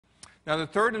Now, the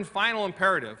third and final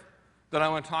imperative that I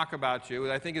want to talk about to you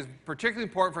that I think is particularly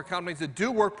important for companies that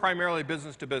do work primarily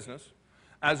business to business,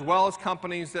 as well as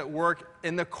companies that work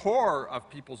in the core of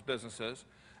people's businesses,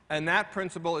 and that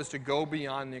principle is to go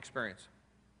beyond the experience.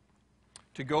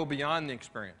 To go beyond the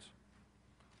experience.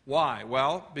 Why?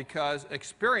 Well, because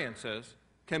experiences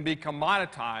can be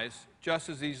commoditized just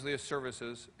as easily as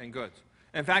services and goods.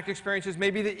 In fact, experiences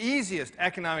may be the easiest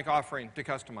economic offering to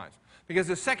customize. Because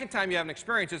the second time you have an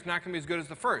experience, it's not going to be as good as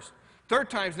the first. Third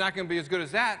time is not going to be as good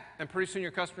as that, and pretty soon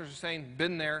your customers are saying,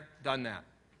 been there, done that.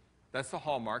 That's the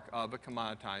hallmark of a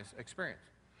commoditized experience.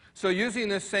 So using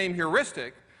this same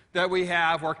heuristic that we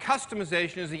have where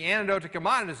customization is the antidote to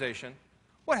commoditization,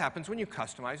 what happens when you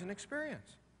customize an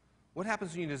experience? What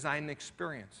happens when you design an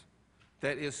experience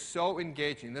that is so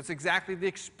engaging? That's exactly the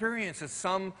experience that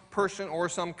some person or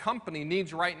some company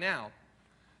needs right now.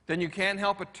 Then you can't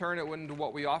help but turn it into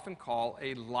what we often call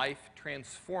a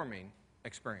life-transforming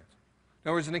experience. In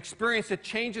other words, an experience that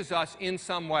changes us in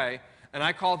some way, and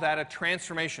I call that a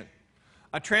transformation.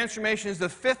 A transformation is the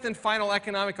fifth and final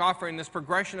economic offering in this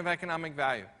progression of economic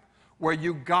value, where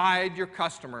you guide your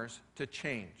customers to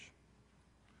change.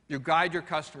 You guide your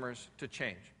customers to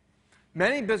change.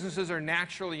 Many businesses are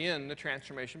naturally in the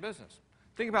transformation business.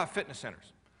 Think about fitness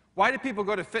centers. Why do people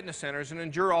go to fitness centers and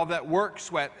endure all that work,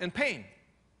 sweat, and pain?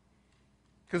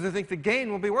 Because they think the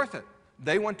gain will be worth it.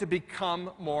 They want to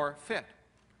become more fit.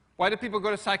 Why do people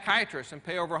go to psychiatrists and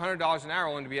pay over $100 an hour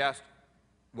only to be asked,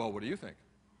 well, what do you think?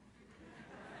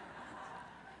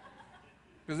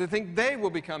 Because they think they will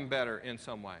become better in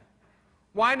some way.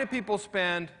 Why do people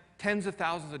spend tens of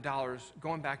thousands of dollars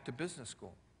going back to business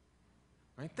school?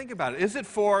 Right? Think about it. Is it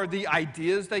for the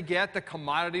ideas they get, the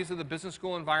commodities of the business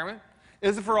school environment?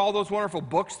 Is it for all those wonderful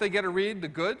books they get to read, the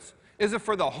goods? Is it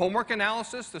for the homework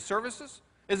analysis, the services?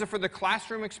 Is it for the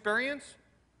classroom experience?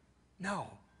 No.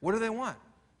 What do they want?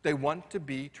 They want to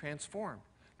be transformed.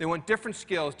 They want different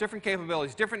skills, different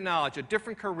capabilities, different knowledge, a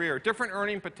different career, different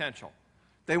earning potential.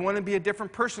 They want to be a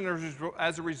different person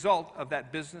as a result of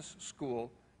that business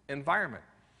school environment.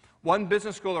 One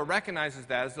business school that recognizes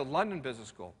that is the London Business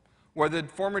School, where the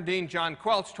former dean, John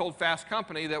Quelch, told Fast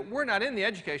Company that we're not in the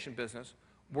education business,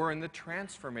 we're in the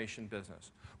transformation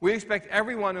business. We expect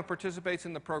everyone who participates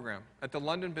in the program at the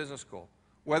London Business School,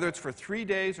 whether it's for 3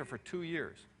 days or for 2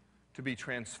 years, to be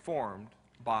transformed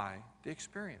by the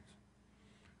experience.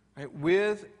 Right?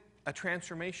 With a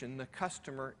transformation, the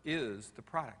customer is the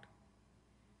product.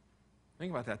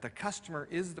 Think about that. The customer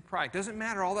is the product. Doesn't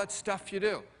matter all that stuff you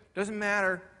do. Doesn't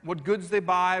matter what goods they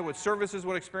buy, what services,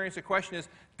 what experience. The question is,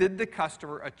 did the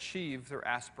customer achieve their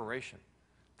aspiration?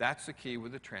 That's the key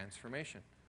with the transformation.